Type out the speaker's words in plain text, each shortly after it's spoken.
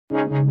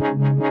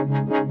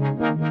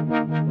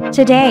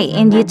Today,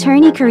 in the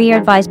Attorney Career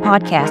Advice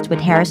podcast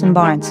with Harrison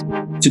Barnes.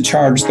 To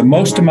charge the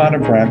most amount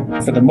of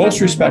rent for the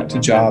most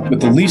respected job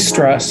with the least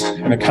stress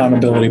and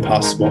accountability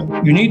possible.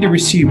 You need to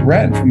receive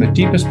rent from the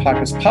deepest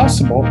pockets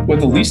possible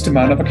with the least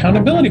amount of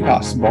accountability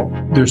possible.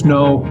 There's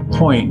no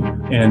point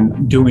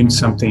in doing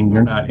something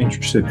you're not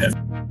interested in.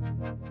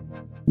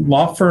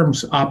 Law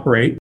firms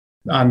operate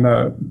on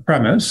the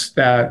premise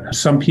that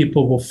some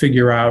people will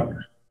figure out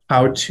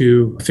how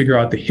to figure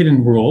out the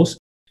hidden rules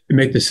and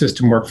make the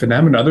system work for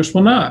them, and others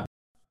will not.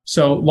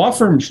 So law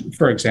firms,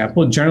 for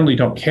example, generally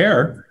don't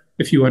care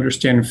if you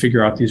understand and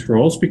figure out these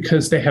rules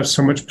because they have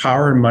so much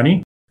power and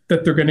money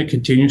that they're going to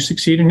continue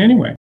succeeding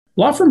anyway.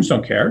 Law firms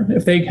don't care.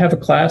 If they have a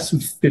class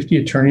of 50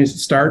 attorneys that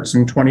starts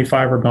and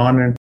 25 are gone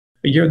in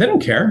a year, they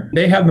don't care.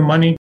 They have the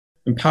money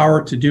and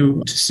power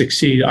to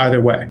succeed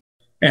either way.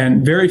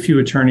 And very few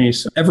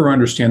attorneys ever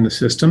understand the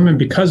system. And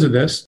because of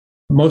this,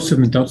 most of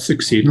them don't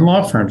succeed in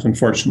law firms,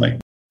 unfortunately.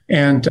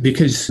 And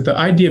because the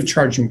idea of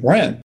charging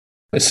rent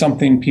is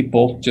something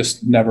people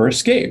just never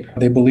escape.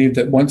 They believe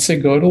that once they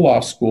go to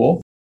law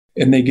school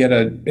and they get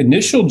an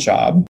initial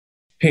job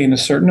paying a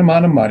certain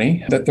amount of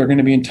money, that they're going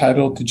to be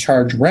entitled to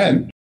charge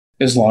rent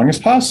as long as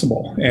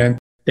possible. And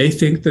they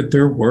think that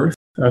they're worth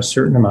a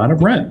certain amount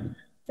of rent.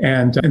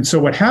 And so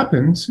what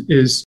happens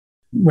is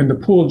when the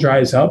pool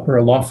dries up or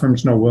a law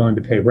firm's not willing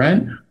to pay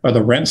rent or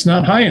the rent's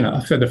not high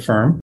enough at a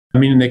firm,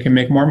 meaning they can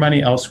make more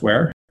money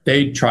elsewhere,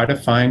 they try to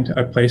find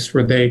a place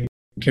where they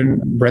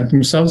can rent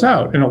themselves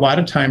out. And a lot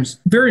of times,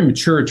 very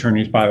mature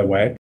attorneys, by the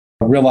way,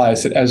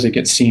 realize that as they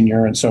get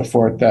senior and so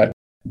forth, that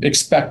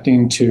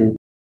expecting to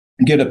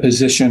get a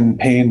position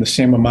paying the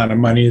same amount of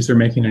money as they're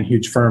making in a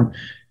huge firm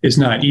is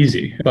not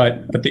easy.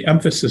 But the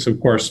emphasis,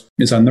 of course,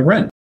 is on the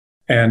rent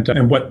and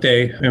what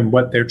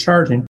they're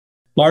charging.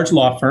 Large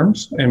law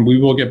firms, and we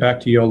will get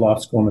back to Yale Law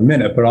School in a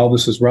minute, but all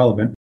this is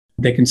relevant.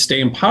 They can stay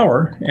in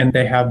power and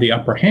they have the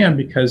upper hand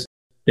because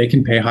they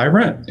can pay high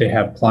rent. They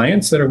have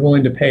clients that are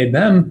willing to pay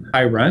them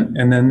high rent,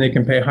 and then they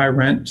can pay high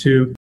rent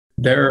to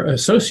their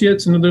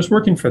associates and others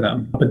working for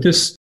them. But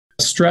this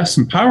stress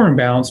and power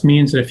imbalance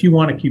means that if you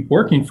want to keep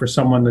working for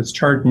someone that's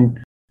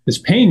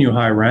paying you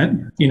high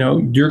rent,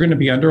 you're going to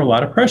be under a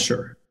lot of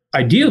pressure.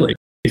 Ideally,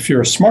 if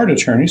you're a smart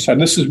attorney, so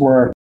this is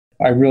where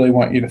I really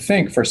want you to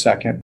think for a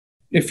second.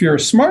 If you're a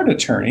smart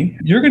attorney,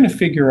 you're going to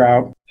figure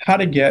out how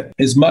to get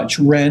as much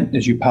rent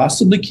as you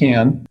possibly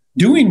can,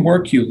 doing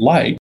work you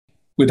like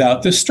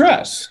without the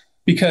stress.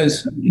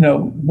 Because,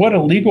 what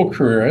a legal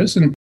career is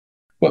and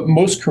what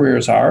most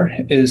careers are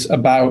is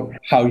about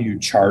how you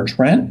charge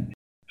rent,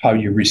 how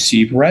you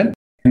receive rent,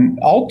 and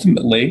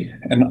ultimately,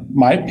 in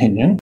my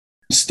opinion,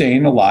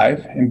 staying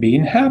alive and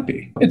being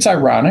happy. It's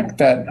ironic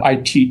that I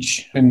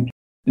teach and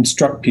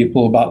instruct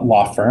people about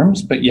law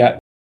firms, but yet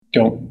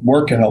don't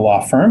work in a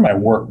law firm. I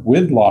work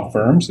with law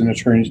firms and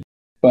attorneys,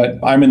 but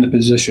I'm in the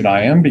position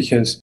I am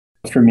because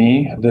for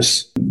me,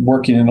 this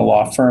working in a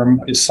law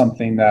firm is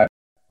something that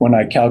when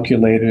I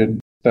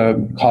calculated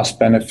the cost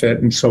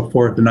benefit and so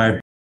forth, and I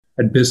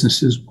had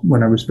businesses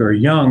when I was very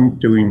young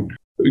doing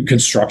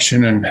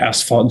construction and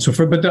asphalt and so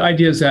forth. But the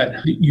idea is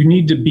that you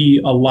need to be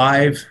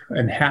alive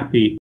and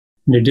happy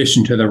in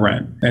addition to the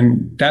rent.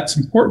 And that's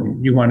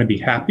important. You want to be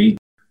happy.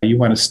 You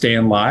want to stay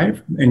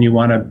alive, and you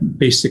want to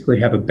basically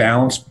have a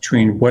balance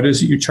between what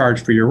is it you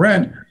charge for your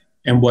rent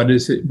and what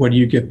do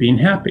you get being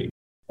happy?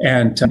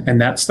 And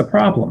that's the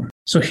problem.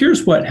 So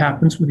here's what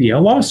happens with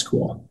Yale Law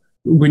School.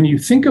 When you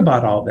think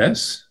about all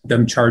this,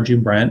 them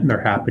charging rent and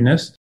their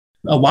happiness,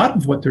 a lot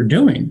of what they're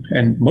doing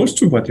and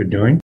most of what they're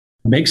doing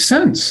makes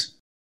sense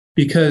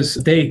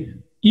because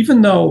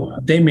even though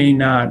they may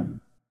not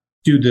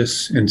do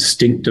this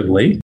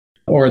instinctively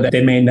or that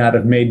they may not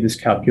have made this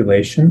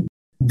calculation,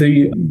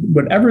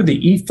 whatever the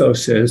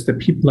ethos is that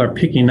people are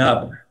picking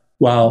up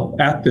while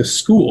at this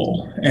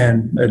school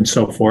and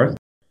so forth,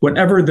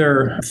 whatever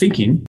they're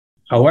thinking,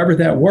 however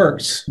that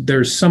works,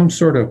 there's some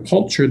sort of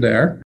culture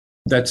there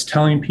that's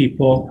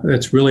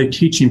that's really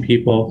teaching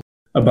people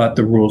about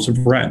the rules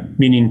of rent,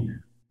 meaning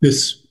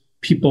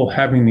people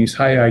having these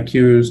high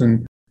IQs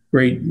and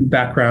great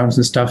backgrounds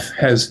and stuff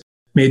has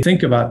made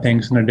think about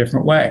things in a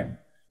different way.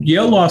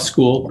 Yale Law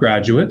School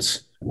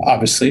graduates,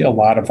 obviously, a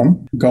lot of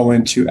them go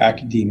into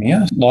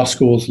academia. Law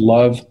schools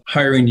love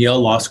hiring Yale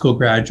Law School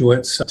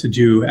graduates to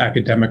do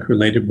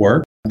academic-related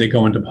work. They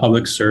go into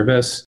public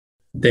service,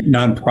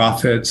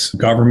 nonprofits,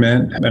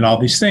 government, and all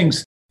these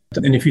things.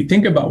 And if you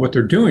think about what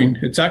they're doing,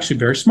 it's actually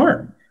very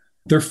smart.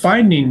 They're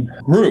finding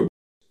groups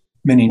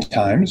many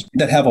times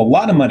that have a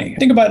lot of money.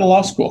 Think about a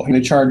law school. They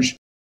charge,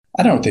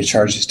 I don't know what they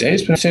charge these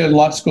days, but say a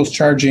law school's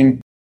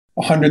charging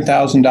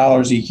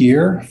 $100,000 a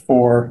year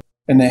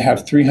and they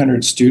have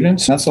 300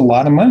 students. That's a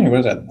lot of money.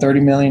 What is that,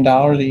 $30 million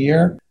a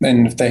year?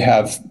 And if they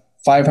have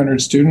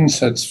 500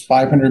 students, that's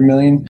 $500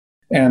 million.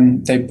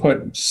 And they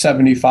put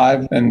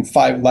 75 in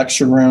 5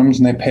 lecture rooms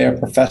and they pay a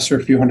professor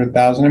a few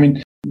 $100,000. I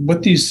mean,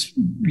 what these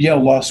Yale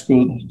Law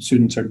School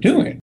students are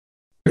doing,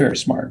 very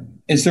smart,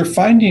 is they're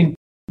finding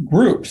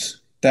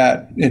groups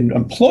that in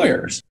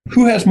employers,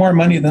 who has more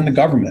money than the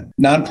government?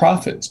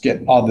 Nonprofits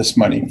get all this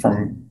money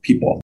from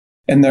people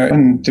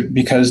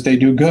because they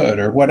do good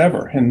or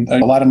whatever. And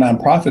a lot of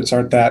nonprofits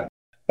aren't that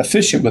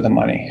efficient with the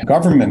money.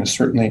 Government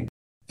certainly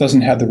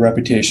doesn't have the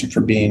reputation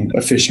for being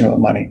efficient with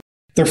money.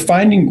 They're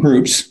finding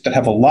groups that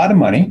have a lot of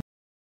money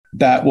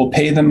that will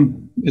pay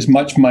them as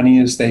much money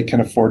as they can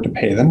afford to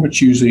pay them,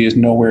 which usually is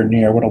nowhere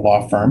near what a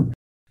law firm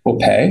will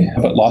pay,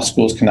 but law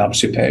schools can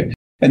obviously pay.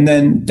 And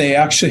then they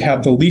actually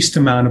have the least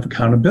amount of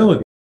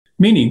accountability,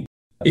 meaning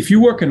if you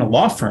work in a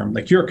law firm,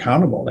 like you're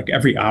accountable, like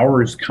every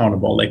hour is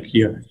accountable, like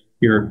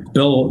your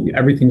bill,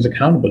 everything's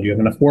accountable. Do you have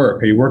enough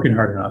work? Are you working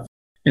hard enough?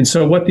 And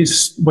so what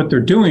they're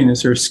doing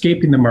is they're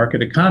escaping the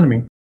market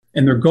economy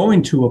and they're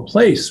going to a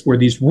place where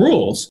these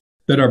rules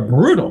that are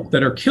brutal,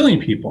 that are killing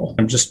people,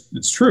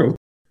 it's true,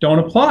 don't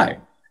apply.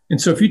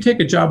 And so if you take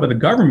a job with the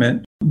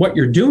government, what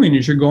you're doing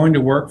is you're going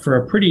to work for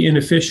a pretty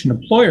inefficient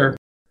employer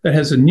that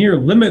has a near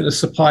limitless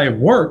supply of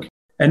work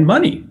and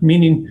money,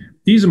 meaning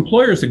these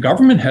employers, the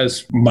government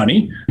has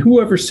money.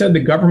 Whoever said the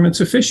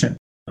government's efficient?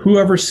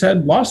 Whoever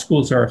said law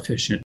schools are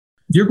efficient?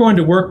 You're going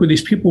to work with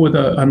these people with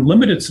an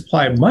unlimited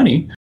supply of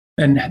money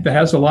and that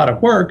has a lot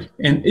of work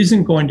and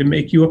isn't going to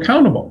make you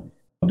accountable.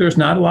 There's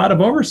not a lot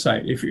of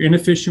oversight. If you're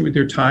inefficient with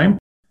your time,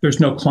 there's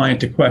no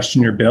client to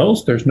question your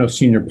bills. There's no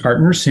senior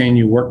partner saying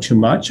you work too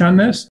much on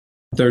this.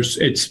 You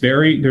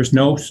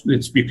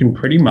can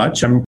pretty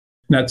much, I'm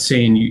not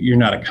saying you're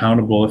not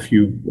accountable if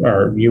you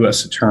are a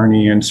U.S.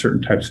 attorney in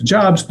certain types of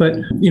jobs, but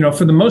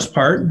for the most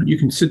part, you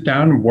can sit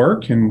down and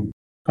work and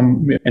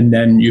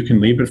then you can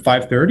leave at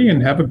 5:30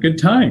 and have a good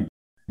time.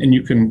 And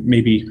you can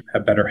maybe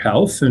have better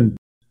health and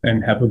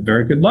have a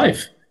very good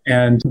life.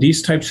 And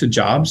these types of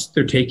jobs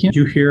they're taking,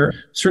 you hear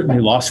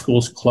certainly law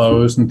schools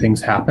close and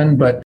things happen,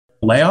 but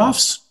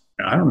layoffs,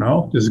 I don't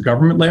know. Does the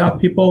government lay off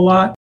people a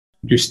lot?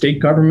 Do state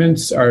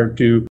governments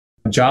do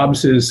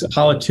jobs as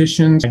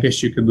politicians? I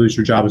guess you could lose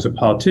your job as a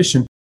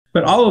politician,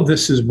 but all of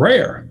this is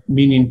rare,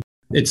 meaning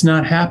it's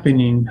not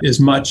happening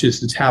as much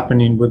as it's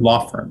happening with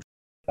law firms.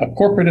 A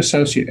corporate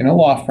associate in a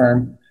law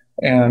firm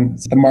and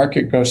the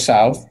market goes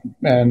south,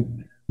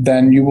 and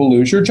then you will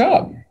lose your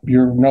job.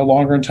 You're no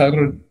longer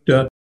entitled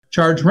to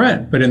charge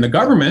rent. But in the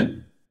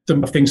government,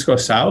 if things go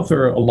south,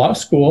 or a law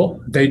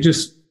school, they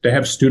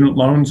have student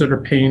loans that are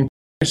paying.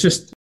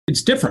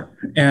 It's different.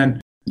 And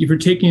if you're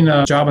taking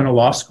a job in a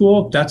law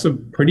school, that's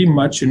pretty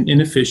much an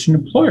inefficient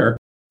employer,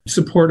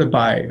 supported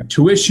by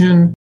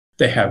tuition.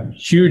 They have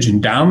huge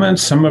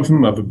endowments, some of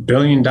them of $1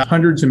 billion,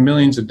 hundreds of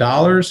millions of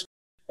dollars.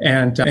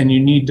 And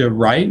you need to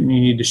write and you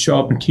need to show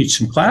up and teach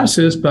some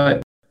classes,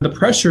 but the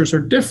pressures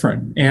are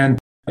different. And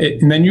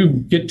then you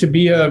get to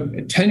be a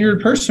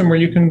tenured person where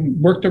you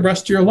can work the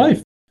rest of your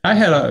life. I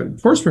had a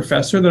course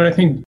professor that I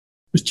think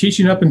was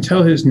teaching up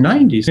until his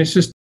 90s. It's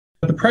just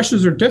the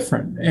pressures are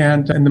different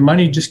and the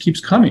money just keeps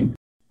coming.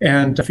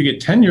 And if you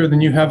get tenure, then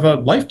you have a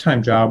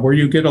lifetime job where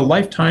you get a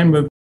lifetime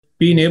of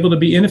being able to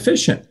be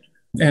inefficient.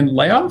 And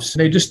layoffs,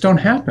 they just don't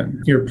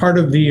happen. You're part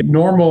of the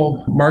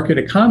normal market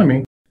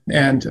economy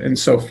and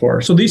so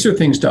forth. So these are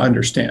things to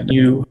understand.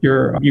 You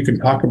can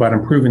talk about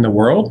improving the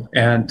world,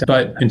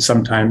 but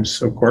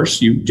sometimes, of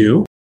course, you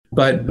do.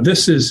 But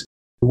this is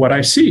what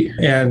I see.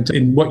 And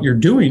in what you're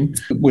doing,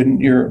 what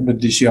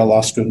these Yale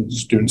Law School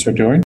students are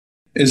doing,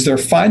 is they're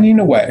finding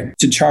a way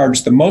to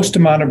charge the most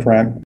amount of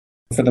rent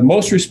for the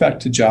most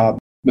respected job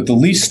with the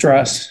least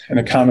stress and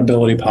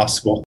accountability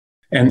possible.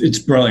 And it's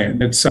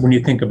brilliant. It's when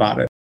you think about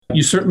it.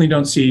 You certainly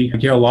don't see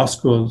Yale Law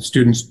School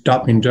students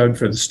being judged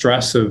for the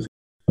stress of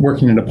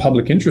working in a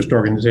public interest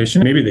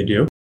organization. Maybe they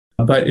do,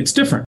 but it's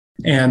different.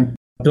 And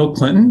Bill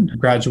Clinton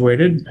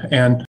graduated,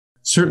 and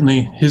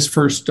certainly his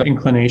first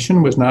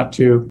inclination was not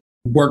to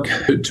work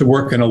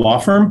in a law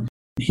firm.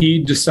 He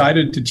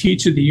decided to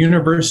teach at the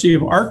University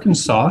of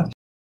Arkansas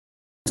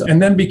and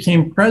then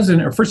became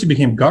president, or first he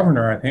became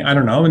governor, I think, I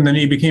don't know, and then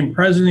he became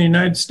president of the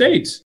United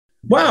States.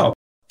 Wow.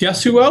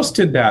 Guess who else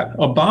did that?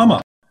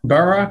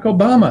 Barack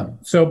Obama.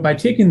 So by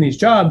taking these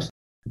jobs,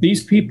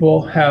 these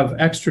people have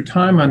extra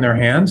time on their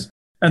hands,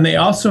 and they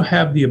also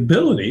have the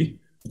ability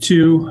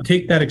to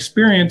take that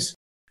experience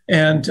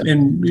and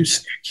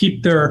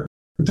keep their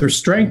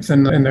strength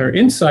and their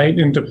insight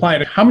and apply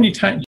it. How many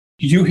times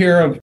do you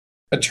hear of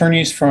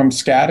attorneys from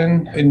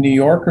Skadden in New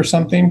York or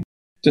something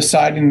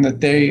deciding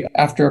that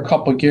after a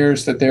couple of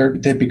years, that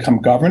they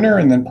become governor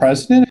and then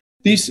president?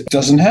 This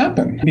doesn't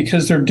happen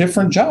because they're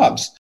different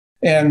jobs.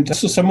 And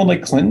so someone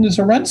like Clinton is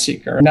a rent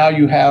seeker. Now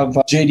you have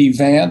J.D.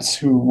 Vance,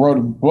 who wrote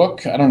a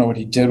book. I don't know what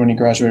he did when he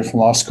graduated from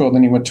law school.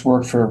 Then he went to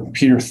work for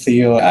Peter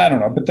Thiel. I don't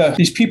know. But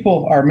these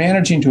people are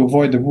managing to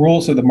avoid the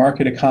rules of the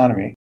market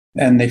economy.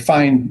 And they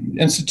find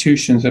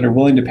institutions that are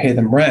willing to pay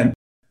them rent,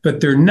 but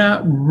they're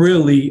not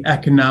really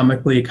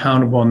economically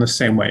accountable in the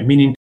same way.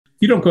 Meaning,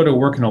 you don't go to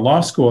work in a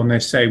law school and they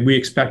say, we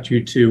expect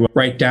you to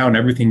write down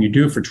everything you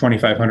do for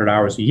 2,500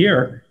 hours a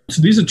year.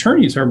 So these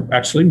attorneys are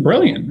actually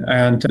brilliant.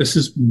 And this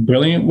is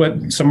brilliant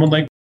what someone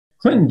like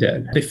Clinton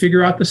did. They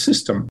figure out the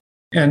system.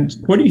 And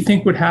what do you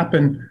think would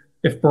happen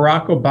if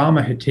Barack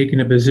Obama had taken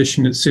a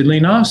position at Sidley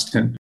and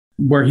Austin,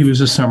 where he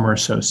was a summer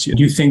associate?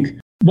 Do you think,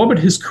 what would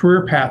his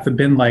career path have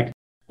been like?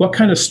 What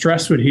kind of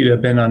stress would he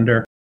have been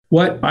under?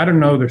 What, I don't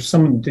know, there's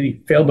someone, did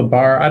he fail the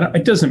bar?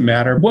 It doesn't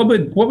matter. What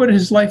would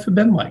his life have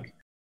been like?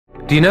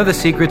 Do you know the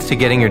secrets to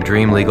getting your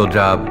dream legal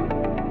job?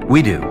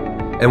 We do.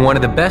 And one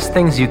of the best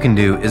things you can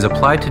do is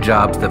apply to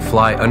jobs that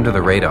fly under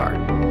the radar.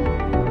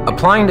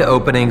 Applying to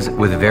openings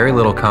with very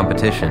little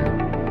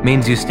competition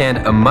means you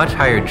stand a much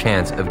higher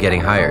chance of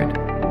getting hired.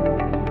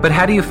 But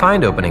how do you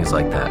find openings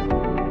like that?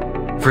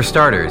 For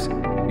starters,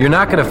 you're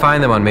not going to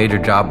find them on major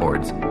job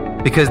boards,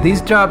 because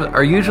these jobs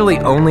are usually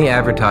only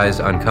advertised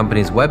on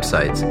companies'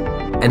 websites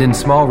and in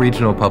small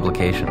regional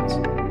publications.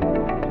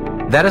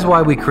 That is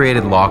why we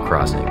created Law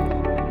Crossing,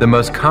 the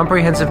most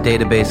comprehensive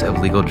database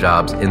of legal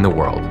jobs in the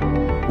world.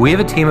 We have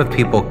a team of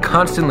people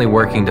constantly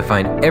working to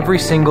find every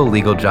single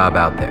legal job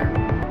out there.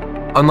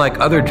 Unlike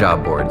other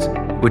job boards,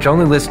 which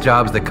only list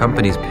jobs that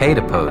companies pay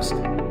to post,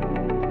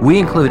 we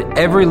include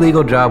every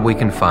legal job we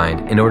can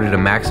find in order to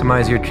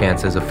maximize your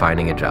chances of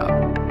finding a job.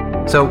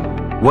 So,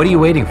 what are you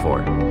waiting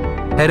for?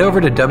 Head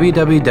over to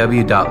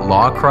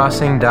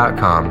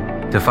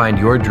www.lawcrossing.com to find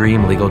your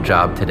dream legal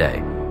job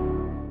today.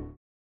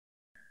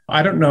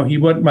 I don't know,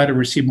 might have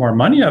received more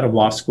money out of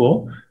law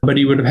school, but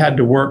he would have had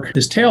to work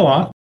his tail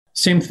off.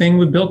 Same thing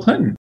with Bill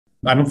Clinton.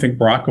 I don't think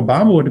Barack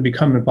Obama would have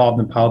become involved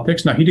in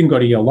politics. Now, he didn't go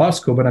to Yale Law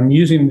School, but I'm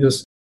using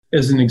this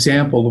as an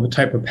example of a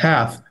type of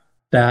path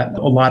that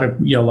a lot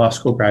of Yale Law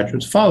School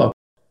graduates follow.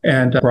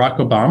 And Barack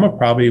Obama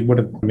probably would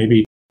have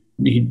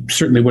he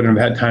certainly wouldn't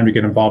have had time to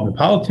get involved in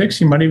politics.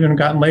 He might have even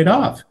gotten laid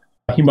off.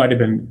 He might have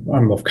been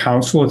on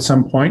counsel at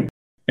some point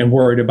and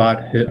worried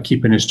about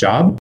keeping his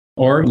job.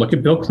 Or look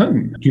at Bill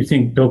Clinton. Do you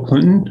think Bill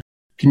Clinton,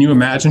 can you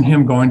imagine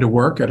him going to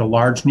work at a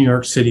large New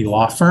York City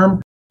law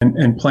firm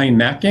and playing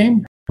that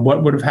game?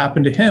 What would have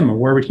happened to him, or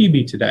where would he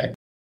be today?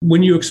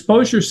 When you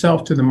expose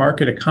yourself to the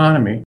market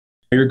economy,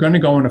 you're going to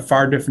go in a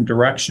far different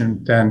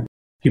direction than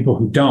people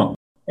who don't.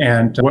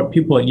 And what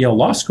people at Yale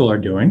Law School are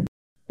doing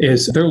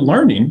is they're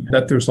learning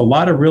that there's a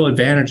lot of real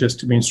advantages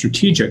to being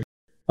strategic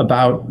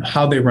about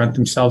how they rent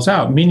themselves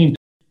out, meaning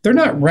they're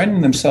not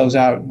renting themselves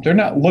out. They're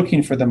not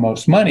looking for the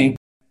most money.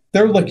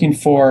 They're looking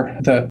for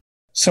a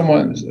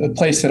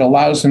place that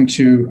allows them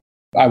to,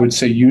 I would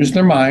say, use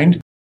their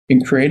mind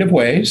in creative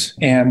ways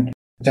and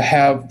to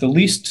have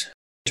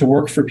to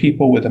work for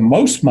people with the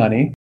most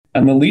money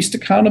and the least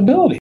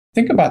accountability.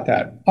 Think about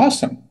that.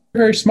 Awesome.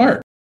 Very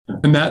smart.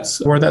 And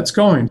that's where that's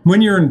going.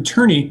 When you're an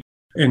attorney,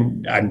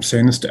 and I'm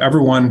saying this to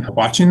everyone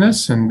watching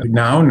this and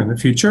now and in the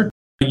future,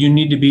 you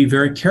need to be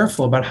very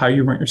careful about how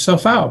you rent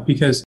yourself out,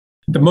 because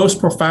the most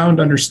profound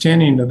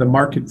understanding of the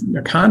market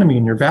economy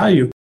and your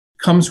value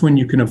comes when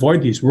you can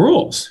avoid these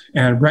rules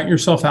and rent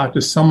yourself out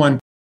to someone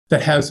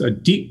that has a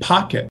deep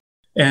pocket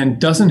and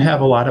doesn't have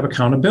a lot of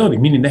accountability,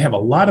 meaning they have a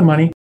lot of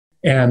money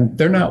and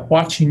they're not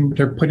watching,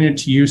 they're putting it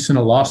to use in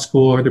a law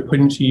school or they're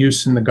putting it to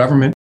use in the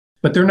government,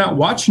 but they're not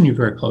watching you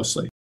very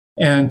closely.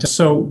 And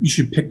so you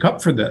should pick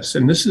up for this.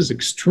 And this is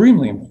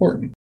extremely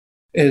important,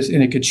 and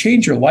it could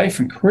change your life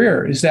and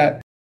career, is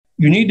that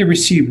you need to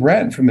receive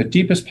rent from the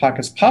deepest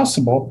pockets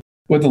possible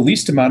with the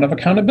least amount of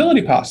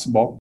accountability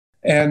possible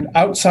and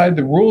outside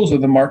the rules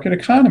of the market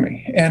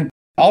economy. And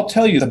I'll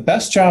tell you, the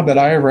best job that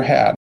I ever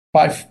had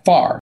by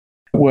far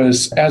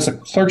was as a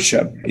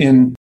clerkship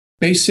in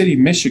Bay City,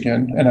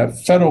 Michigan, in a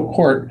federal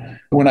court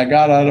when I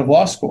got out of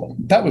law school.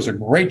 That was a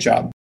great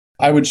job.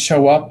 I would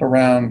show up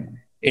around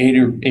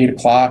 8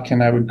 o'clock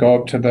and I would go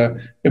up to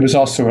it was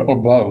also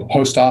a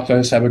post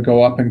office. I would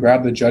go up and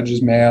grab the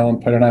judge's mail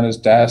and put it on his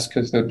desk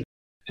because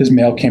his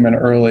mail came in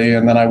early.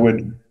 And then I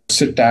would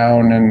sit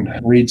down and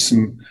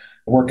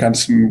work on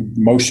some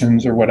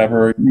motions or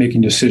whatever,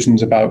 making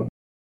decisions about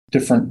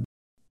different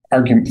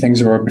argument things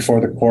that were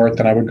before the court.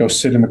 Then I would go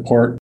sit in the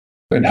court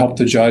and help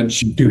the judge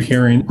do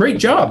hearing. Great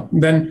job.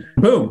 Then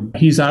boom,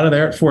 he's out of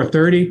there at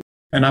 4:30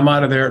 and I'm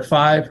out of there at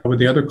 5 with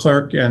the other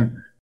clerk. And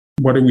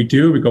what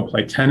do? We go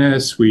play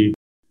tennis. We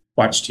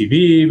watch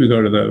TV. We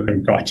go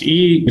go out to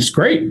eat. It's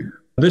great.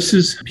 This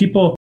is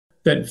people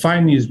that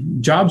find these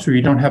jobs where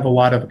you don't have a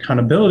lot of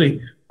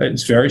accountability.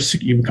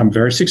 You become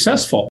very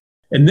successful.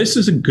 And this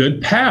is a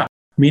good path,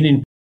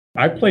 meaning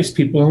I place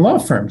people in law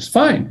firms,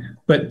 fine.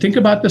 But think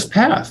about this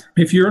path.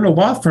 If you're in a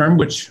law firm,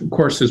 which of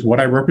course is what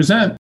I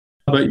represent,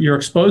 but you're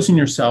exposing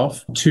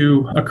yourself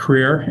to a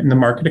career in the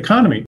market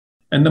economy.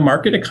 And the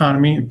market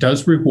economy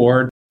does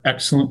reward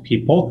excellent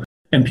people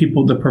and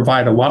people that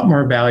provide a lot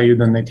more value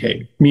than they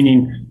take.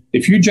 Meaning,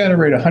 if you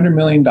generate $100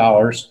 million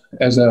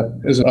as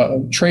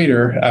a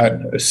trader at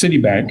a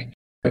Citibank,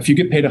 if you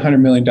get paid $100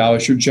 million,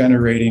 you're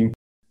generating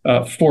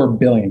 $4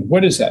 billion.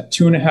 What is that?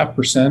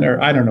 2.5%,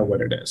 or I don't know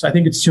what it is. I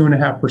think it's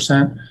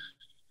 2.5%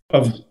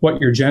 of what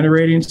you're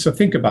generating. So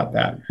think about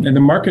that. And the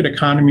market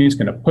economy is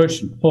going to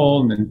push and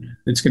pull, and then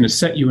it's going to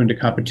set you into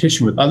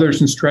competition with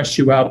others and stress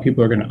you out.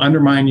 People are going to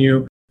undermine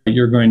you.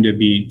 You're going to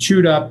be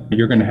chewed up.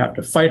 You're going to have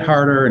to fight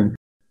harder and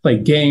play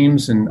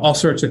games and all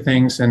sorts of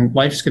things. And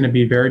life's going to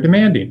be very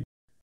demanding.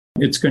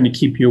 It's going to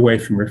keep you away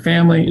from your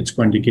family. It's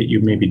going to get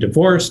you maybe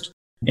divorced.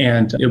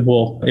 And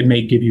it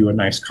may give you a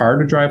nice car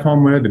to drive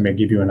home with. It may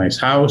give you a nice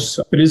house.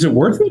 But is it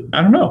worth it?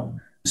 I don't know.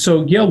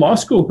 So Yale Law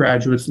School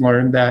graduates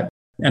learned that,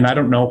 and I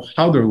don't know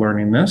how they're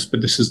learning this,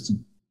 but this is the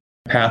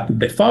path that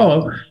they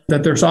follow,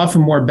 that there's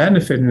often more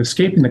benefit in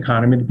escaping the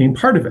economy than being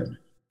part of it.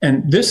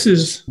 And this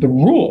is the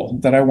rule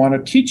that I want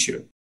to teach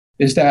you,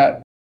 is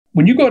that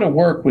when you go to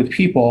work with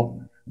people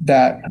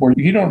where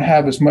you don't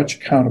have as much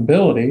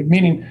accountability,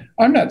 meaning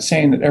I'm not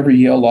saying that every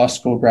Yale Law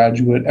School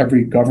graduate,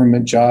 every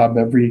government job,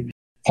 every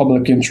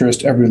public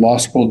interest, every law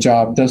school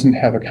job doesn't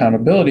have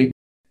accountability,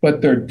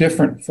 but they're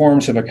different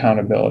forms of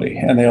accountability,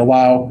 and they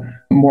allow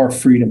more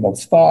freedom of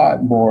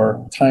thought,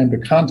 more time to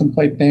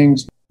contemplate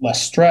things,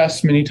 less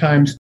stress many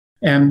times.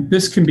 And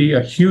this can be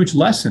a huge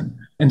lesson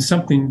and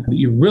something that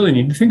you really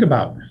need to think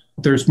about.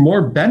 There's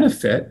more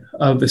benefit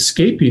of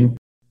escaping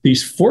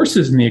these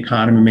forces in the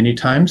economy many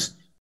times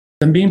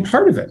than being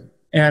part of it.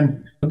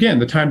 And again,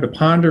 the time to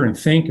ponder and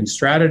think and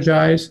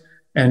strategize.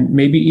 And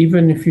maybe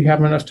even if you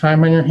have enough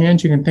time on your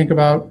hands, you can think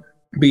about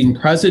being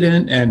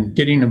president and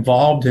getting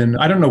involved in,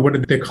 I don't know,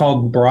 what they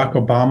called Barack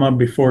Obama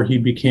before he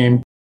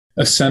became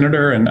a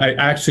senator. And I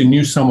actually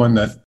knew someone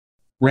that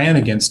ran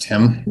against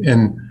him,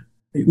 and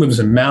he lives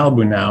in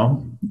Malibu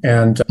now.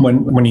 And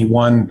when he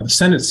won the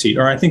Senate seat,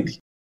 or I think,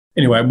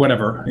 anyway,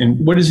 whatever.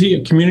 And what is he?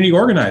 A community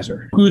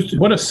organizer.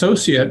 What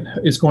associate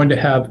is going to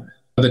have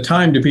the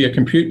time to be a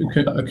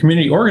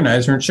community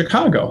organizer in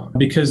Chicago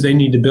because they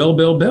need to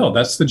build.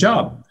 That's the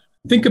job.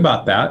 Think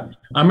about that.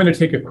 I'm going to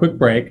take a quick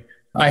break.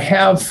 I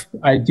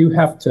do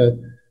have to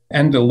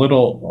end a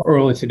little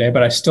early today,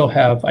 but I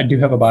do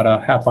have about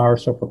a half hour or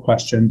so for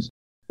questions.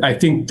 I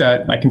think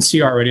that I can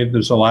see already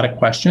there's a lot of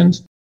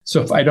questions.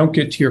 So if I don't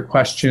get to your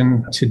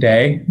question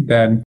today,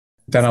 then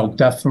I'll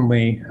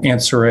definitely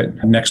answer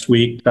it next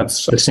week.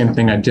 That's the same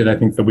thing I did, I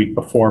think, the week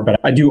before. But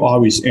I do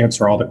always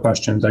answer all the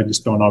questions. I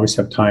just don't always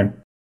have time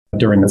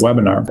during the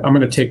webinar. I'm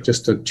going to take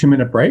just a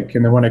 2-minute break.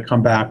 And then when I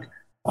come back,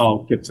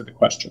 I'll get to the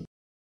question.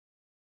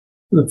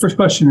 The first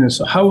question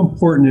is, how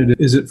important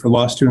is it for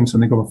law students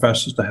and legal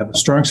professionals to have a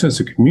strong sense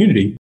of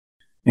community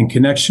and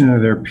connection to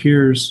their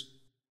peers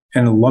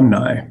and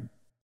alumni?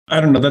 I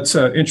don't know. That's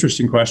an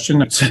interesting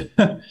question.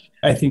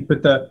 I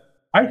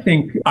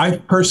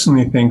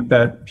personally think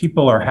that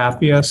people are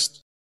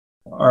happiest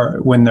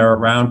when they're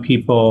around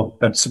people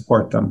that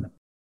support them,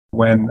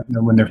 when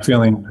they're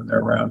feeling they're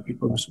around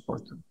people who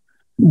support them.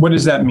 What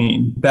does that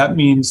mean? That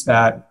means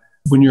that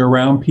when you're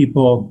around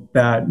people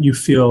that you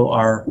feel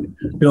are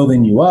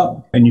building you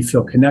up and you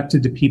feel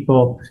connected to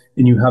people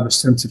and you have a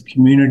sense of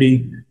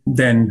community,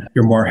 then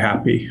you're more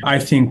happy. I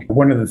think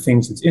one of the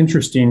things that's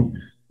interesting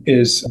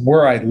is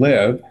where I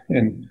live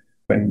in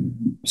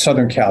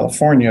Southern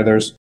California,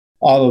 there's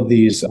all of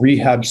these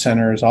rehab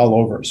centers all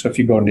over. So if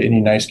you go into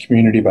any nice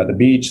community by the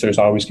beach, there's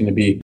always going to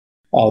be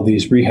all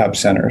these rehab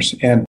centers.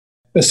 And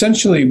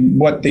essentially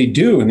what they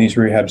do in these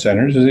rehab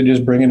centers is they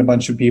just bring in a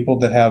bunch of people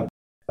that have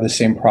the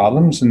same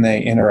problems, and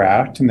they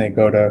interact, and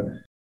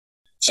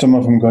some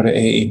of them go to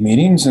AA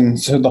meetings. And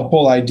so the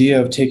whole idea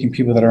of taking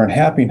people that are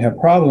unhappy and have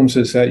problems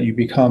is that you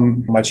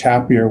become much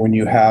happier when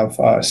you have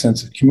a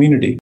sense of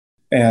community.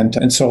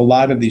 And so a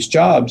lot of these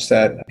jobs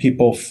that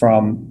people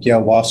from Yale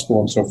Law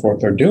School and so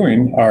forth are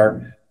doing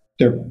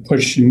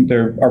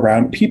they're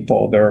around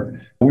people.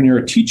 When you're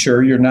a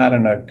teacher, you're not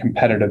in a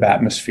competitive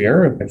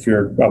atmosphere. If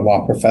you're a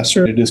law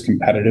professor, it is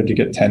competitive to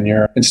get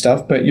tenure and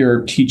stuff, but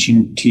you're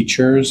teaching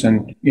teachers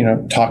and,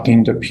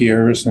 talking to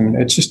peers, and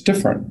it's just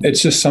different.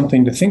 It's just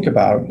something to think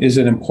about. Is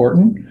it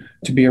important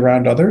to be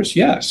around others?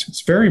 Yes,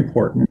 it's very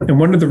important. And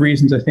one of the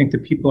reasons I think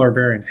that people are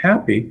very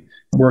unhappy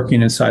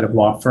working inside of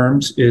law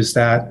firms is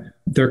that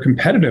they're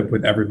competitive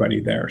with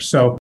everybody there.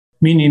 So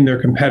meaning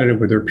they're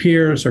competitive with their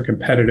peers, they're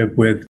competitive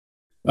with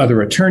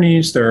other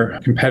attorneys, they're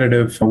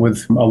competitive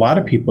with a lot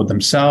of people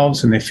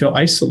themselves, and they feel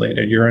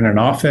isolated. You're in an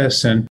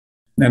office and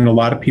a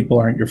lot of people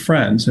aren't your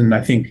friends. And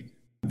I think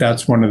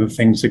that's one of the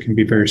things that can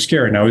be very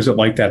scary. Now, is it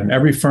like that in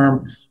every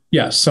firm?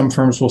 Yes, some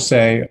firms will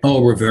say,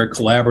 oh, we're very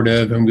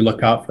collaborative and we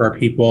look out for our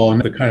people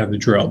and the kind of the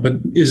drill. But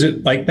is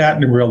it like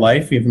that in real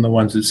life? Even the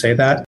ones that say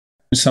that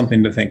is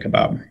something to think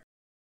about.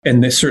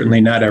 And certainly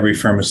not every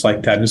firm is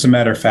like that. As a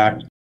matter of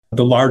fact,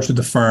 the larger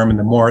the firm and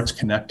the more it's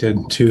connected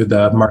to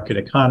the market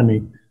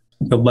economy,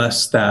 the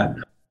less that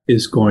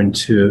is going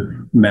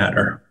to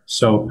matter.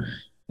 So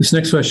this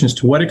next question is,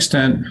 to what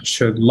extent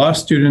should law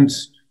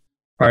students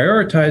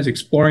prioritize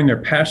exploring their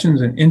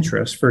passions and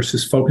interests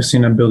versus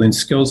focusing on building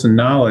skills and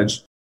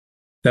knowledge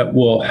that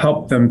will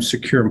help them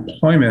secure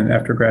employment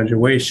after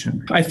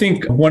graduation? I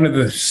think one of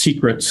the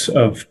secrets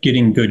of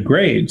getting good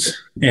grades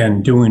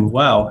and doing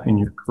well in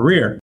your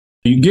career,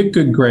 you get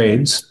good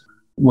grades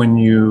when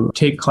you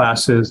take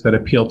classes that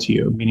appeal to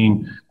you,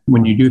 meaning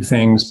when you do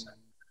things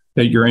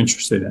that you're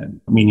interested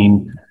in,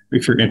 meaning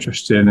if you're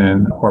interested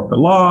in corporate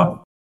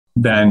law,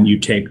 then you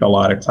take a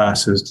lot of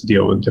classes to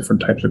deal with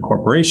different types of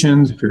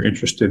corporations. If you're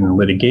interested in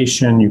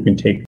litigation, you can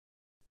take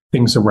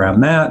things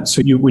around that.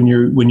 So when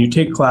you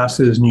take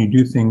classes and you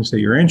do things that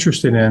you're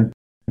interested in,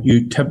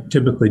 you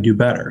typically do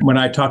better. When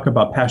I talk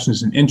about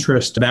passions and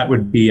interests, that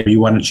would be you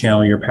want to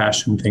channel your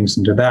passion things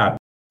into that.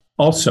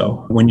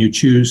 Also, when you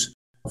choose,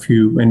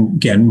 and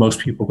again, most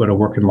people go to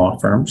work in law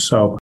firms.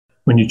 So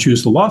when you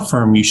choose the law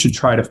firm, you should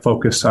try to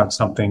focus on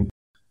something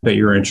that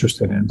you're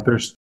interested in.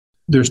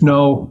 There's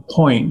no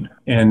point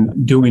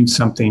in doing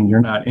something you're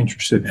not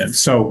interested in.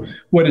 So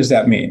what does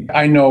that mean?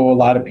 I know a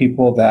lot of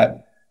people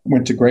that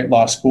went to great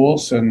law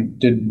schools and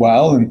did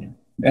well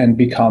and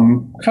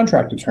become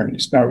contract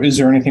attorneys. Now, is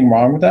there anything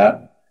wrong with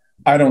that?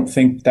 I don't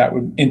think that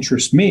would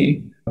interest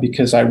me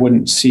because I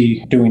wouldn't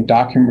see doing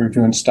document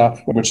review and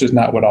stuff, which is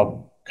not what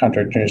all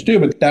contract attorneys do,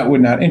 but that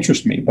would not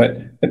interest me. But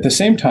at the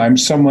same time,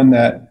 someone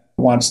that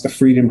wants the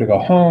freedom to go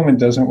home and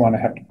doesn't want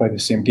to have to play the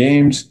same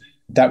games,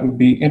 that would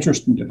be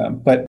interesting to them.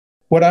 But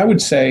what I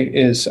would say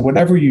is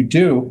whatever you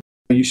do,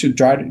 you should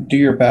try to do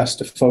your best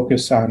to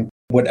focus on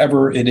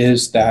whatever it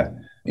is that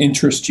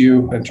interests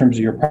you in terms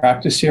of your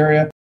practice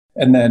area,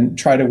 and then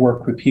try to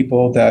work with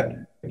people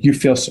that you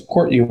feel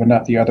support you and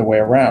not the other way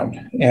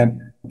around.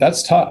 And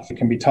that's tough. It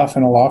can be tough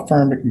in a law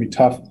firm. It can be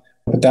tough,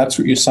 but that's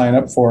what you sign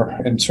up for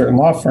in certain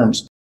law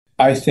firms.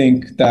 I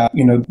think that,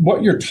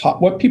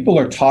 what people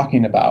are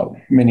talking about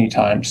many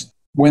times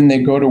when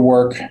they go to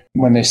work,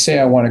 when they say,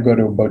 I want to go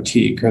to a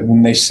boutique, or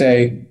when they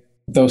say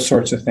those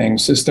sorts of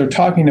things, is they're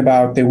talking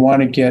about they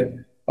want to get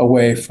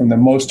away from the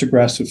most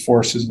aggressive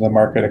forces of the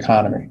market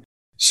economy.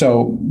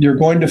 So you're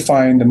going to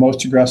find the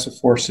most aggressive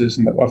forces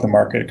of the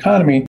market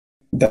economy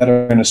that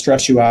are going to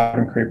stress you out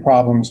and create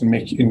problems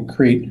and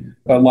create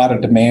a lot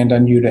of demand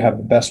on you to have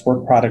the best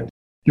work product.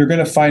 You're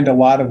going to find a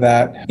lot of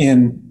that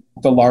in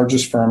the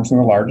largest firms in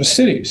the largest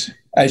cities.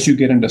 As you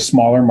get into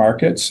smaller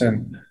markets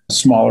and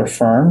smaller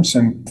firms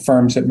and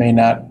firms that may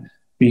not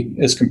be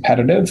as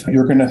competitive,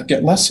 you're going to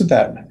get less of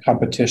that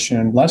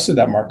competition, less of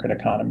that market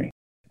economy.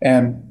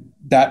 And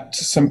that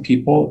to some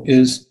people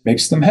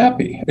makes them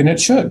happy. And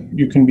it should.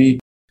 You can be,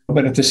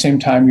 but at the same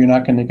time, you're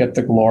not going to get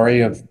the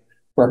glory of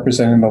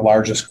representing the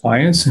largest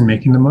clients and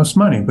making the most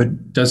money.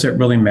 But does it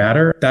really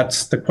matter?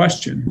 That's the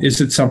question.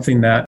 Is it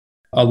something that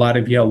a lot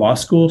of Yale Law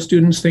School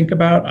students think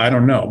about? I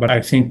don't know. But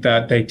I think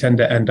that they tend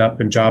to end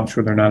up in jobs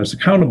where they're not as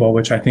accountable,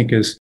 which I think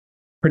is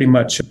pretty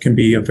much can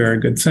be a very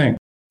good thing.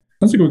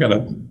 Sounds like we got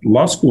a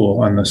law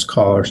school on this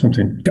call or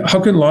something. How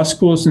can law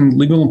schools and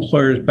legal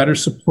employers better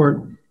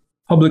support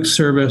public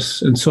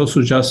service and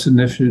social justice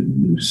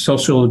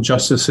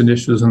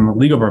initiatives in the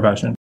legal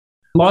profession?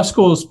 Law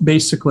schools,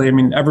 basically,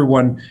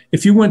 everyone,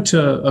 if you went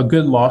to a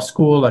good law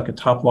school, like a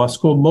top law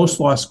school, most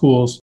law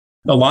schools,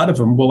 a lot of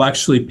them will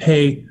actually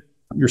pay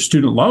your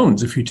student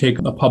loans if you take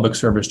a public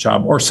service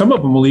job, or some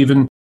of them will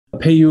even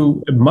pay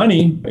you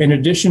money in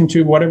addition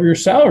to whatever your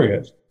salary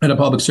is at a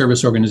public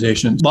service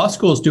organization. Law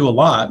schools do a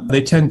lot.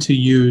 They tend to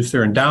use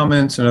their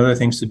endowments and other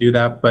things to do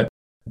that. But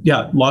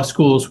yeah, law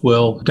schools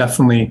will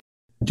definitely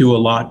do a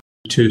lot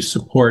to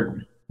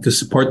support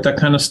that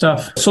kind of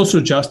stuff.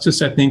 Social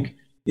justice, I think,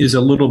 is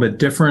a little bit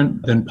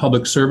different than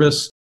public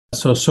service.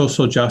 So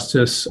social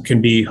justice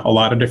can be a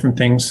lot of different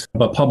things,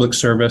 but public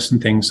service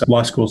and things,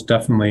 law schools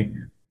definitely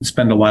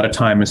spend a lot of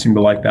time and seem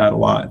to like that a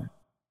lot.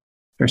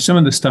 There's some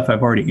of the stuff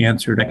I've already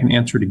answered. I can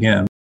answer it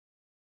again.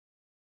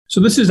 So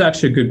this is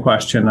actually a good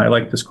question. I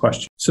like this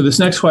question. So this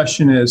next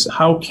question is,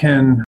 how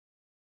can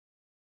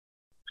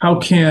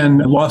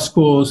law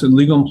schools and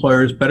legal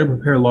employers better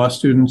prepare law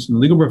students and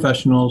legal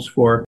professionals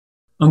for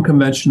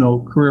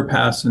unconventional career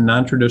paths and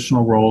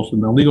non-traditional roles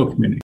in the legal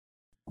community?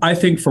 I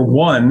think for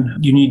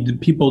one,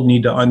 people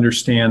need to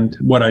understand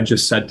what I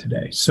just said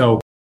today.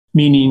 So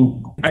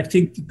meaning, I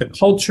think that the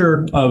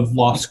culture of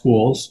law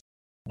schools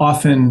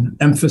often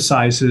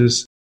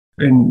emphasizes,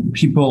 and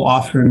people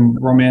often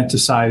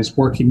romanticize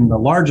working in the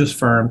largest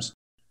firms,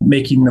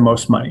 making the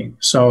most money.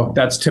 So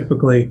that's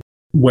typically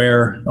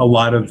where a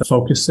lot of the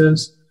focus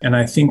is. And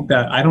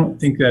I don't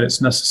think that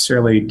it's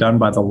necessarily done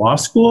by the law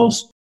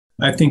schools.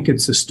 I think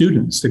it's the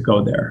students that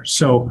go there.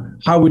 So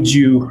how would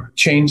you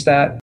change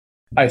that?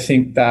 I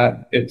think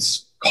that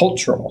it's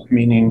cultural,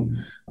 meaning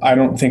I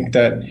don't think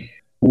that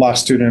law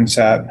students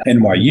at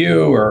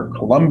NYU or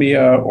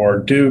Columbia or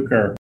Duke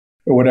or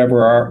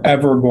whatever are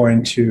ever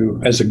going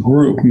to, as a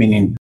group,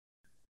 meaning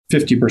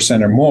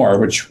 50% or more,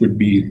 which would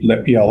be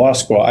Yale Law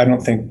School. I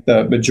don't think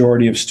the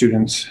majority of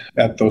students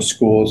at those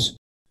schools,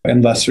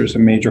 unless there's a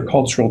major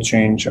cultural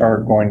change, are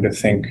going to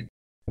think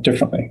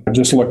differently.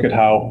 Just look at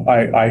how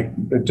I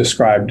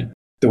described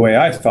the way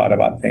I thought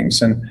about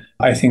things. And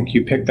I think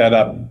you pick that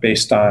up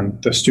based on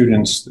the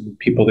students, the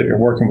people that you're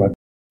working with.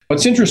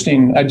 What's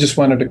interesting, I just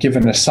wanted to give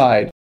an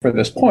aside for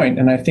this point,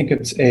 and I think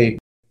it's an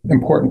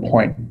important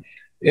point,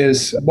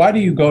 is what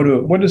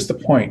is the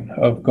point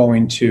of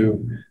going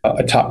to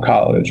a top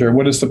college, or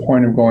what is the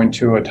point of going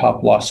to a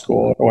top law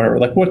school or whatever?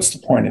 Like, what's the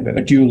point of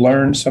it? Do you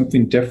learn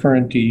something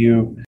different?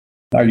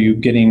 Are you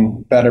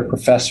getting better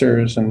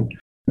professors? And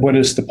what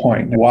is the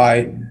point?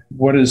 Why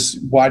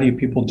do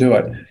people do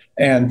it?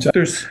 And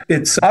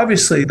it's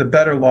obviously the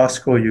better law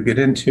school you get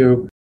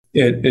into,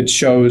 it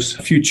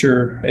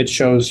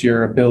shows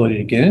your ability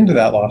to get into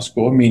that law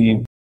school,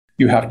 meaning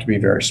you have to be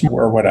very smart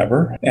or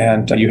whatever,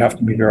 and you have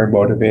to be very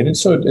motivated.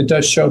 So it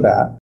does show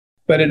that.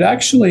 But it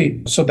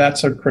actually, so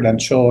that's a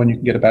credential and you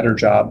can get a better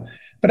job.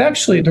 But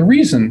actually, the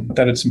reason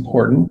that it's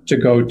important to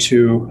go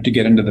to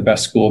get into the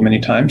best school many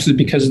times is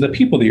because of the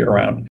people that you're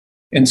around.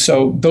 And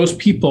so those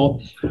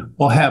people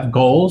will have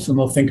goals and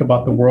they'll think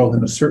about the world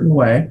in a certain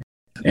way.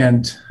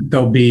 And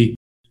they'll be,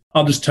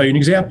 I'll just tell you an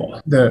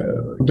example.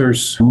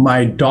 There's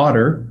my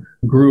daughter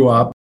grew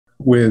up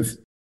with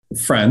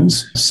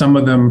friends. Some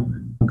of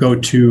them go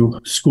to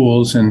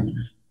schools and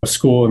a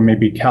school in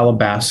maybe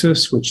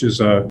Calabasas, which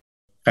is a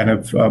kind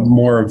of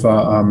more of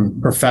a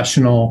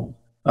professional,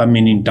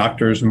 meaning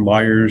doctors and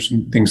lawyers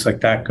and things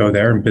like that go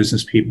there, and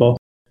business people.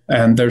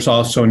 And there's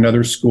also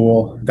another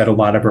school that a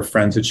lot of her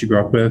friends that she grew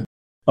up with,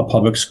 a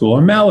public school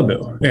in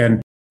Malibu.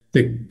 And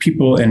the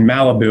people in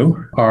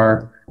Malibu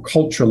are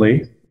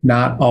culturally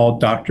not all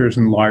doctors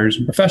and lawyers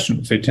and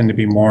professionals. They tend to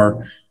be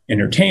more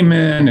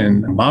entertainment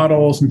and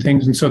models and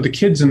things. And so the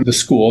kids in the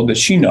school that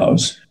she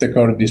knows that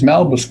go to these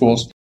Malibu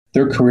schools,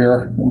 their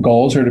career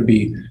goals are to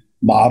be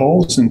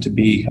models and to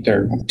be,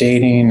 they're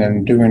dating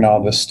and doing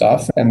all this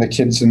stuff. And the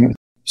kids in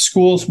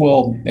schools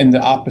will, and the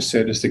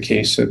opposite is the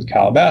case at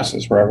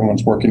Calabasas, where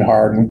everyone's working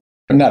hard, and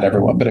not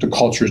everyone, but the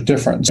culture is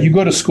different. So you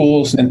go to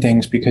schools and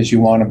things because you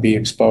want to be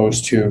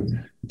exposed to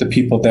the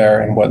people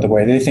there and what the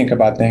way they think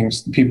about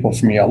things. People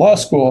from Yale Law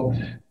School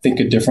think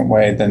a different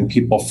way than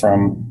people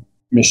from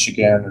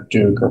Michigan or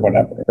Duke or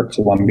whatever, or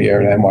Columbia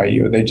or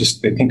NYU. They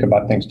think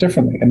about things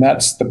differently. And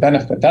that's the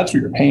benefit. That's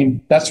what you're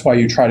paying. That's why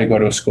you try to go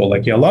to a school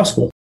like Yale Law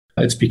School.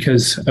 It's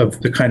because of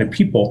the kind of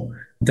people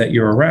that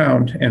you're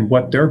around and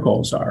what their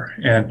goals are.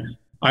 And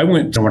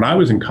when I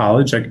was in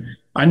college,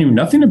 I knew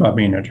nothing about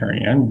being an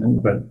attorney,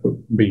 but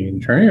being an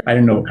attorney, I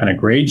didn't know what kind of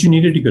grades you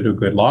needed to go to a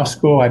good law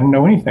school. I didn't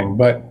know anything.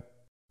 But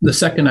the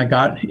second I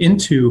got to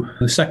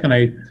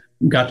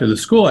the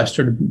school, I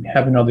started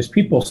having all these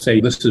people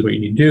say, this is what you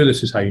need to do.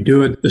 This is how you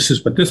do it. This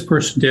is what this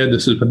person did.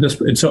 This is what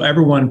this. And so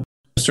everyone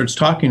starts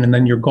talking, and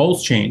then your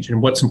goals change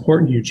and what's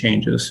important to you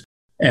changes.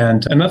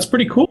 And that's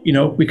pretty cool,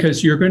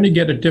 because you're going to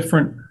get a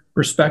different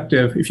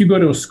perspective. If you go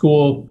to a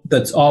school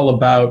that's all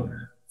about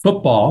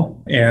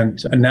football, and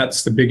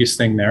that's the biggest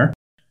thing there,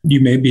 you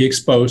may be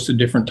exposed to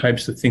different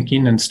types of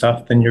thinking and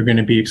stuff than you're going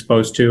to be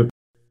exposed to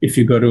if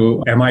you go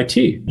to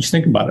MIT. Just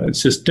think about it.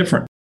 It's just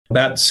different.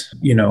 That's,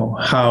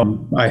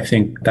 how I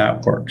think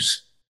that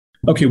works.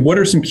 Okay, what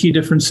are some key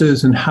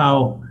differences in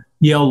how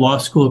Yale Law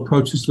School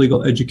approaches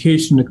legal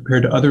education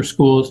compared to other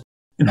schools?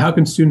 And how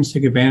can students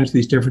take advantage of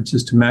these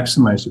differences to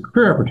maximize their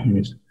career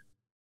opportunities?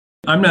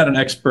 I'm not an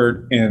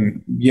expert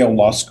in Yale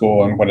Law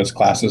School and what its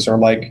classes are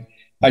like.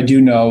 I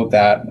do know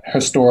that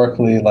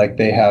historically,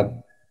 they have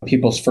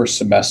people's first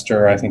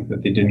semester, I think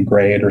that they didn't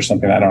grade or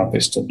something. I don't know if they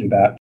still do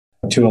that,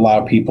 to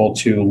allow people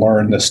to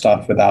learn this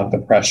stuff without the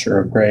pressure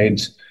of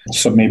grades.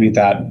 So maybe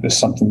that is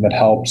something that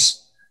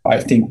helps.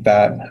 I think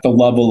that the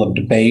level of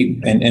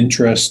debate and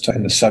interest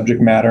in the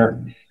subject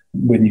matter,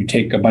 when you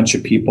take a bunch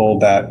of people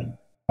that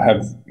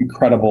have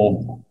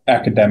incredible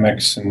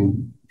academics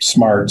and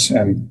smarts,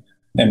 and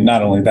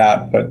not only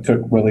that, but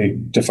took really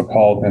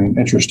difficult and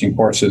interesting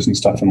courses and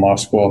stuff in law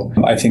school,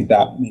 I think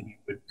that maybe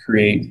would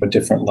create a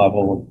different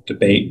level of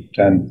debate.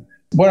 And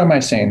what am I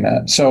saying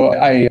that? So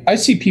I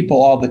see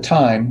people all the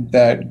time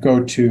that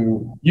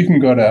you can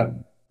go to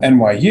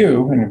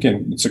NYU, and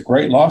again, it's a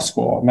great law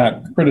school. I'm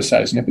not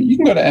criticizing it, but you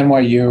can go to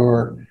NYU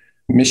or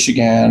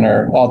Michigan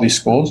or all these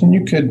schools, and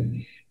you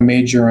could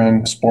major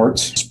in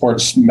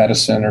sports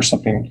medicine or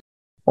something,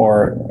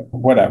 or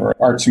whatever,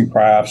 arts and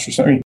crafts or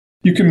something.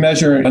 You can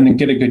measure and then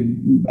get a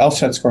good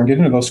LSAT score and get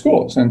into those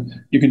schools. And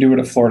you can do it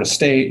at Florida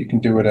State. You can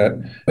do it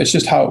it's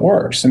just how it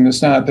works. And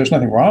there's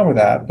nothing wrong with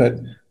that. But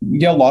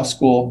Yale Law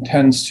School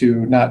tends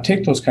to not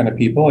take those kind of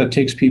people. It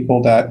takes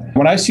people that,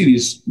 when I see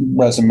these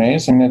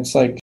resumes, and it's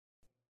like,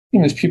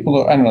 there's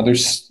people, I don't know,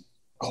 there's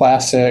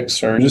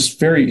classics or just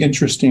very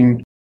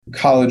interesting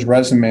college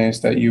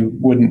resumes that you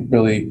wouldn't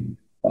really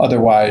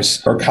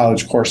otherwise, or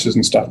college courses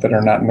and stuff that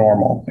are not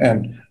normal.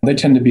 And they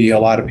tend to be a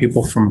lot of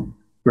people from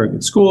very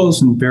good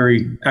schools and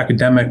very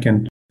academic,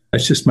 and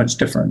it's just much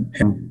different.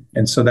 And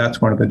so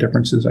that's one of the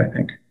differences, I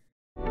think.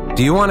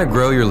 Do you want to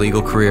grow your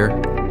legal career?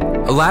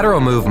 A lateral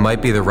move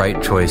might be the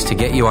right choice to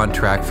get you on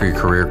track for your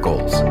career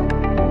goals.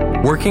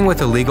 Working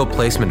with a legal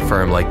placement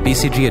firm like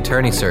BCG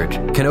Attorney Search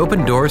can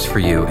open doors for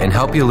you and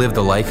help you live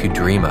the life you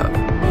dream of.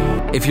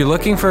 If you're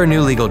looking for a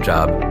new legal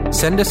job,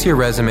 send us your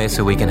resume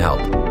so we can help.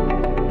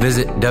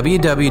 Visit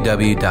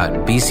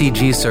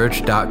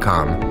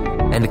www.bcgsearch.com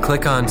and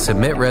click on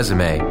Submit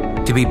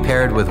Resume to be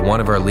paired with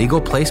one of our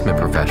legal placement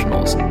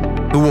professionals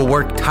who will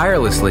work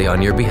tirelessly on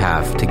your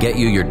behalf to get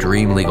you your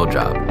dream legal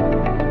job.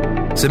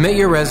 Submit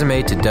your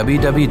resume to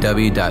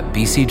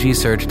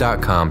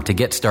www.bcgsearch.com to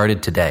get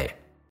started today.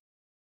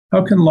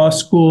 How can law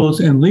schools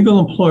and legal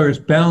employers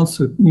balance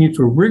the need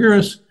for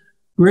rigorous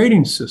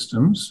grading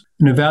systems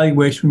and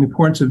evaluation with the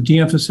importance of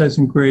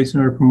de-emphasizing grades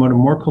in order to promote a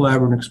more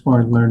collaborative and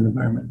exploring learning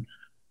environment?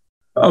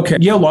 Okay.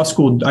 Yale Law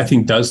School, I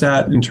think, does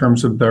that in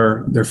terms of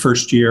their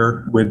first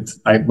year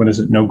with,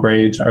 no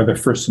grades, or their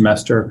first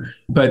semester.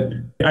 But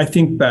I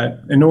think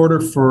that in order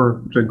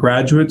for the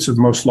graduates of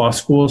most law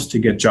schools to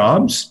get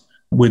jobs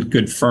with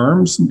good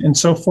firms and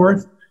so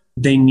forth,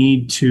 they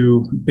need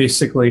to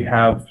basically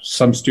have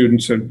some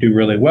students that do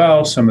really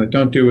well, some that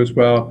don't do as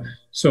well,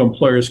 so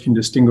employers can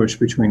distinguish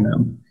between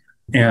them.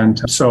 And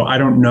so I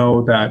don't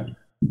know that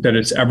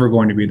it's ever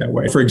going to be that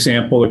way. For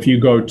example, if you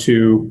go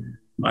to,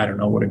 I don't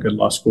know what a good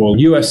law school,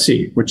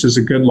 USC, which is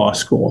a good law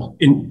school,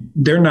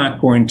 they're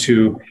not going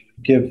to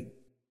give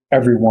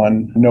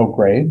everyone no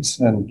grades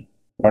and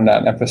or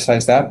not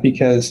emphasize that,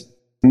 because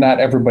not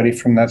everybody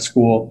from that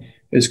school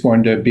is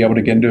going to be able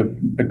to get into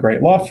a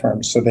great law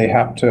firm. So they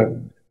have to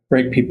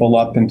break people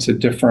up into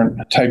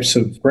different types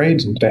of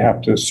grades, and they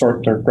have to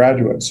sort their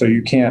graduates. So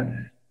you can't,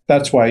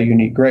 that's why you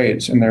need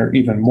grades. And they're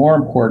even more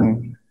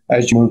important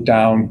as you move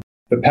down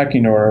the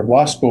pecking order of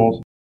law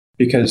schools,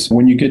 because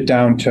when you get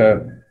down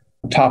to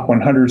top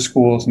 100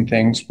 schools and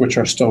things, which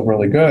are still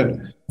really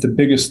good, the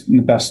biggest and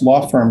the best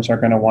law firms are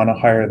going to want to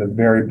hire the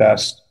very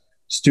best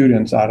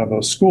students out of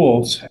those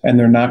schools, and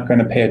they're not going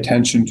to pay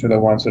attention to the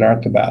ones that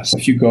aren't the best.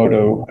 If you go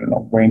to,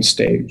 Wayne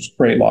State,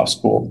 great law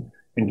school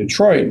in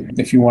Detroit,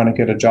 if you want to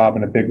get a job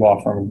in a big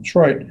law firm in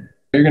Detroit,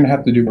 you're going to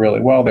have to do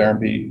really well there and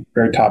be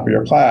very top of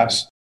your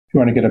class. If you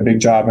want to get a big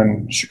job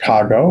in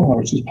Chicago,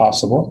 which is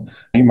possible,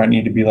 you might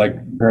need to be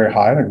very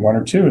high, like one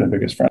or two in the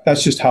biggest firm.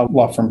 That's just how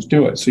law firms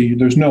do it. So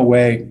there's no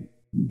way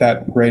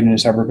that grading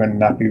is ever going to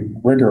not be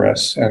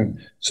rigorous. And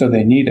so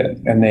they need it,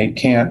 and they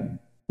can't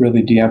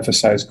really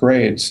de-emphasize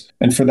grades.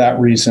 And for that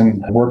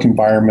reason, work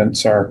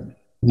environments are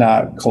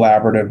not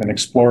collaborative and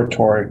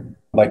exploratory,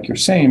 like you're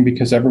saying,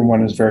 because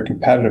everyone is very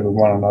competitive with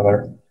one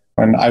another.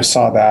 And I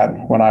saw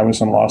that when I was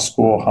in law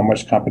school, how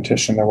much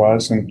competition there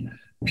was, and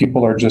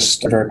people are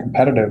just very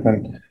competitive.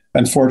 And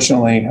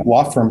unfortunately,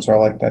 law firms are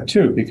like that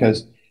too,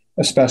 because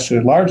especially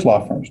large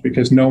law firms,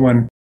 because no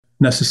one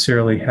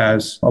necessarily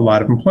has a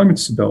lot of employment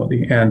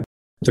stability. And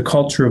the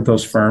culture of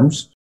those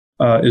firms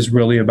is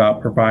really about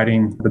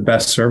providing the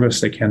best service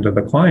they can to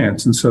the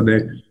clients. And so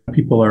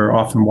people are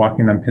often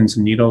walking on pins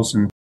and needles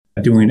and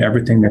doing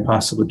everything they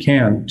possibly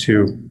can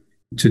to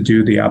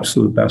do the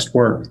absolute best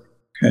work.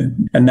 Okay.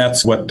 And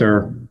that's what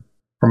they're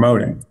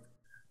promoting.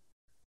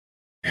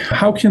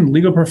 How can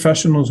legal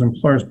professionals and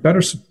employers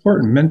better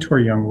support and mentor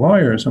young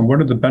lawyers? And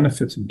what are the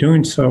benefits of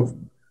doing so,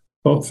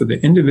 both for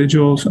the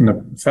individuals and the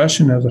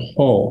profession as a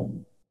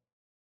whole?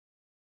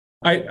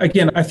 I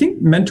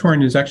think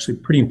mentoring is actually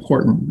pretty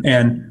important.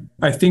 And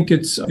I think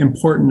it's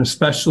important,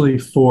 especially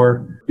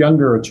for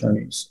younger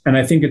attorneys. And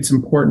I think it's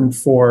important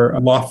for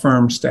law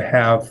firms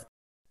to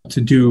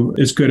do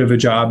as good of a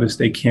job as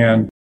they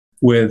can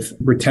with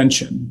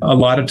retention. A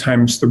lot of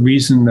times the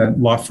reason that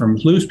law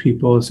firms lose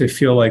people is they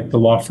feel like the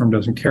law firm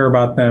doesn't care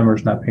about them, or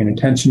is not paying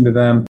attention to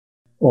them,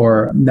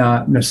 or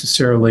not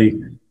necessarily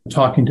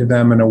talking to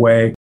them in a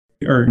way,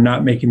 or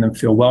not making them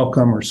feel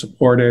welcome or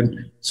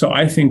supported. So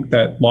I think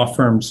that law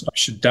firms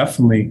should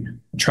definitely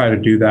try to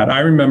do that. I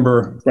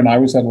remember when I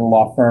was at a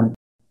law firm,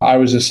 I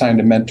was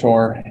assigned a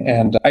mentor,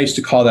 and I used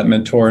to call that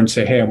mentor and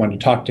say, hey, I wanted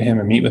to talk to him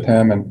and meet with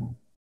him. And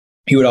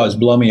he would always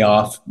blow me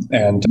off,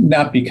 and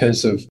not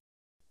because of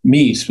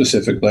me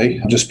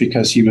specifically, just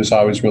because he was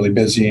always really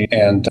busy.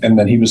 And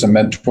then he was a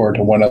mentor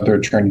to one other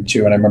attorney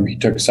too. And I remember he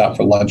took us out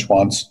for lunch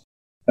once,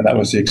 and that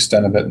was the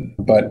extent of it.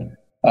 But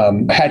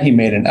had he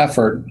made an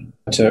effort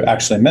to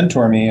actually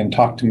mentor me and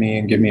talk to me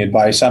and give me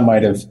advice, I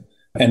might have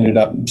ended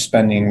up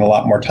spending a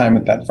lot more time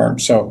at that firm.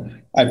 So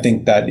I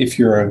think that if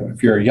you're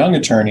a young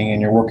attorney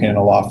and you're working in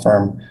a law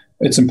firm,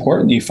 it's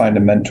important that you find a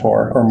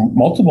mentor or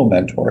multiple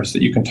mentors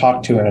that you can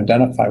talk to and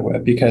identify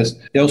with, because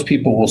those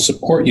people will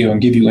support you and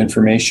give you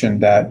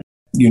information that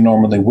you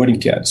normally wouldn't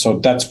get. So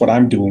that's what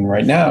I'm doing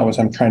right now, is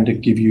I'm trying to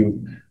give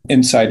you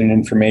insight and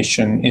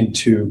information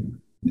into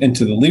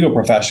the legal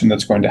profession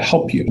that's going to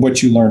help you.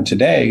 What you learned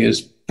today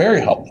is very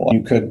helpful.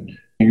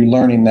 You're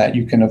learning that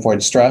you can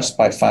avoid stress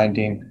by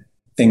finding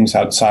things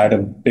outside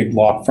of big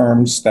law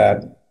firms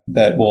that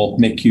will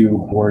make you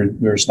where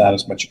there's not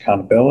as much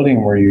accountability,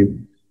 and where you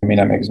may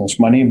not make as much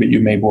money, but you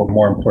may do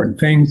more important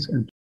things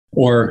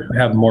or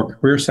have more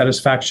career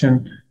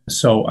satisfaction.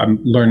 So I'm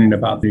learned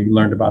about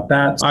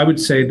that. I would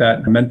say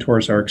that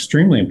mentors are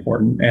extremely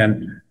important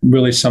and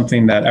really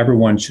something that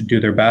everyone should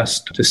do their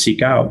best to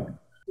seek out.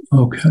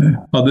 Okay.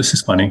 Well, this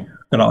is funny,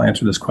 but I'll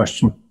answer this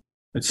question.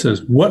 It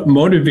says, what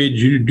motivated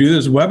you to do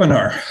this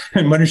webinar?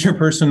 And what is your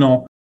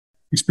personal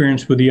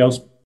experience with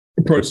Yale's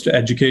approach to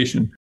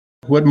education?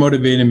 What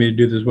motivated me to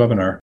do this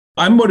webinar?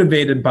 I'm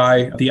motivated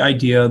by the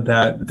idea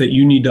that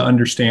you need to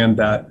understand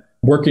that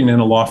working in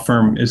a law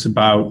firm is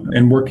about,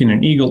 and working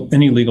in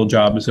any legal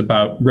job is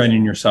about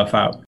renting yourself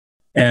out.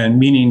 And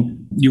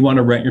meaning you want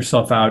to rent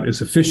yourself out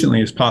as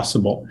efficiently as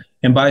possible.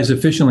 And by as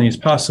efficiently as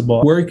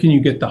possible, where can you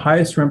get the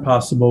highest rent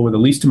possible with the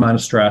least amount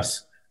of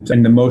stress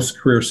and the most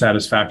career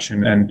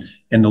satisfaction and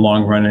in the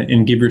long run,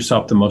 and give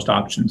yourself the most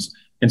options.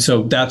 And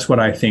so that's what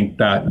I think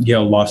that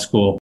Yale Law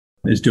School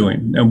is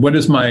doing. And what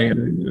is my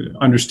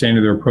understanding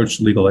of their approach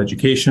to legal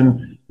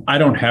education? I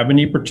don't have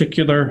any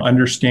particular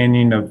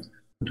understanding of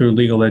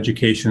legal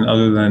education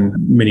other than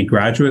many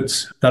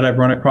graduates that I've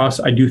run across.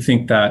 I do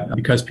think that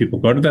because people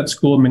go to that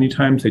school many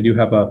times, they do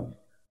have a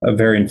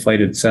very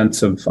inflated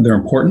sense of their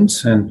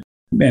importance and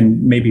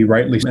maybe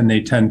rightly, and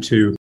they tend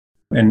to,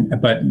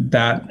 but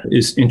that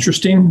is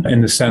interesting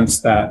in the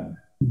sense that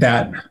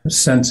that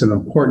sense of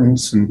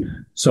importance and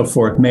so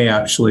forth may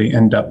actually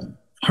end up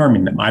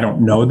harming them. I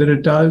don't know that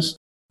it does,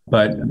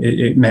 but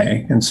it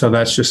may. And so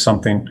that's just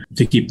something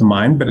to keep in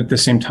mind. But at the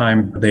same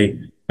time,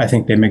 I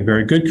think they make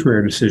very good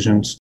career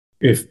decisions.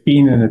 If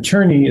being an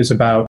attorney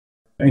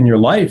in your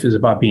life is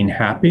about being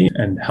happy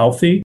and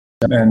healthy,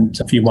 and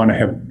if you want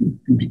to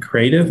be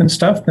creative and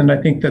stuff, then I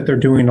think that they're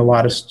doing a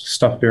lot of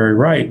stuff very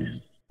right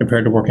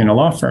compared to working in a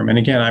law firm. And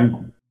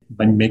again,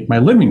 I make my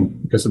living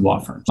because of law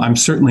firms. I'm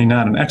certainly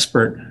not an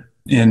expert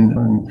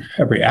in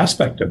every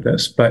aspect of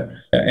this,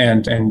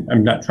 and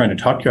I'm not trying to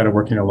talk you out of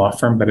working in a law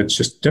firm, but it's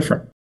just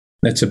different.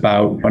 It's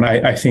about, and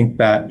I think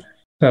that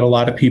a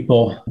lot of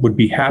people would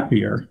be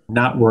happier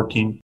not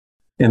working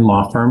in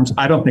law firms.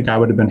 I don't think I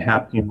would have been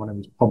happy in one of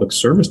these public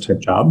service type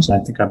jobs. I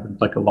think I would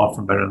like a law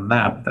firm better than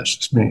that, but that's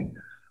just me.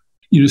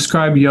 You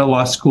describe Yale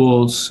Law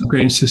School's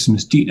grading system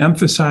as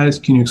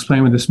de-emphasized. Can you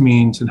explain what this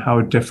means and how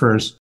it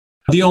differs?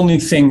 The only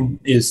thing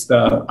is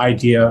the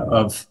idea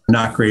of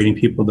not grading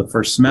people the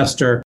first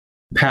semester,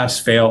 pass,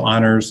 fail,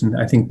 honors, and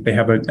I think they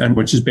have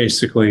which is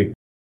basically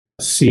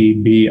C,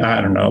 B,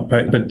 I don't know,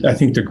 but I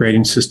think the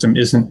grading system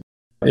isn't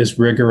as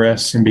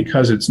rigorous, and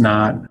because it's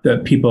not,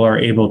 that people are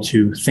able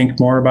to think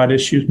more about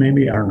issues,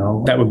 maybe, I don't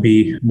know. That would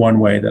be one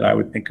way that I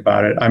would think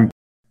about it. I'm,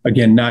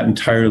 again, not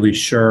entirely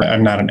sure.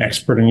 I'm not an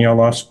expert in Yale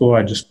Law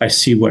School. I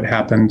see what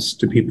happens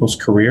to people's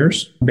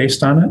careers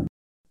based on it.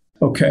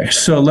 Okay,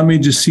 so let me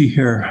just see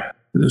here.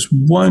 There's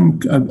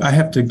one, I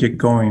have to get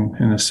going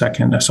in a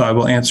second, so I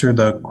will answer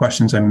the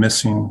questions I'm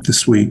missing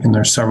this week, and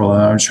there's several.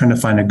 I'm trying to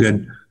find a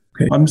good,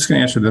 okay, I'm just going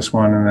to answer this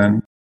one,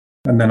 and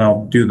then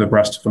I'll do the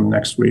rest of them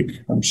next week.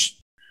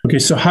 Okay,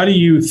 so how do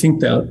you think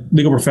the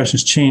legal profession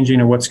is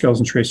changing, and what skills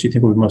and traits do you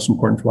think will be most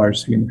important for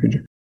lawyers in the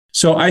future?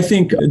 So I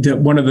think that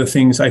one of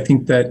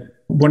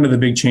the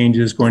big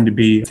changes is going to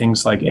be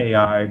things like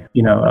AI,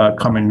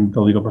 coming to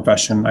the legal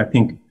profession.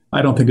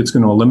 I don't think it's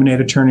going to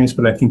eliminate attorneys,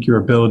 but I think your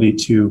ability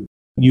to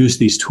use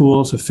these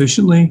tools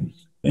efficiently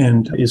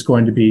is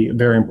going to be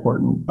very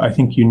important. I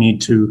think you need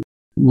to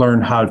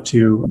learn how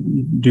to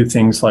do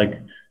things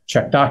like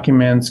check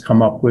documents,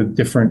 come up with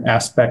different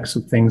aspects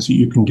of things that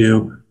you can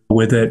do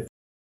with it,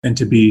 and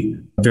to be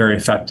very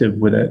effective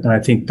with it. And I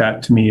think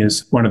that to me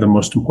is one of the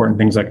most important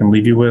things I can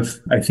leave you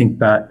with. I think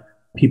that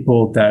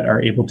people that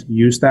are able to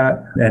use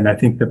that, and I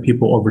think that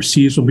people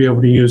overseas will be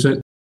able to use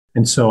it.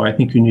 And so I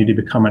think you need to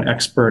become an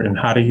expert in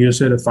how to use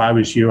it. If I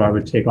was you, I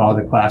would take all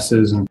the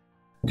classes and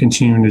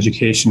continuing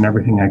education,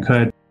 everything I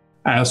could.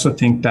 I also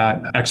think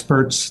that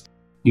experts,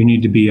 you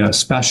need to be a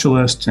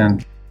specialist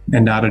and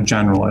not a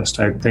generalist.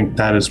 I think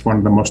that is one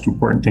of the most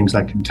important things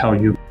I can tell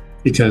you,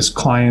 because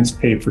clients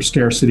pay for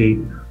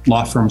scarcity,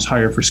 law firms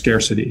hire for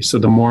scarcity. So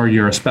the more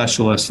you're a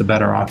specialist, the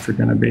better off you're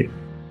going to be.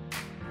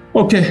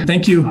 Okay,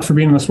 thank you for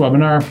being on this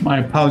webinar. I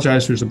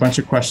apologize, there's a bunch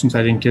of questions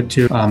I didn't get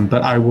to,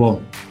 but I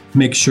will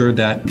make sure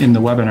that in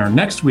the webinar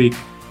next week,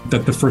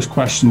 that the first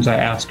questions I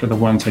ask are the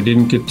ones I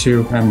didn't get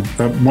to. And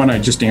the one I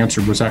just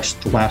answered was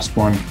actually the last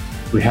one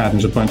we had.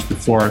 There's a bunch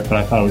before it, but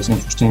I thought it was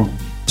interesting.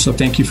 So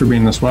thank you for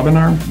being in this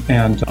webinar,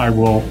 and I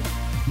will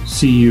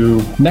see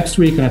you next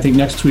week. And I think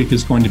next week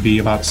is going to be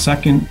about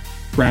second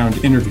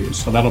round interviews.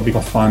 So that'll be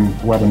a fun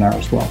webinar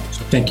as well.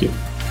 So thank you.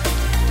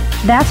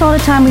 That's all the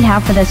time we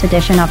have for this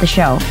edition of the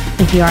show.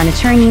 If you are an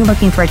attorney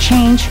looking for a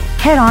change,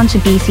 head on to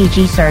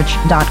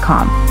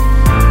bcgsearch.com.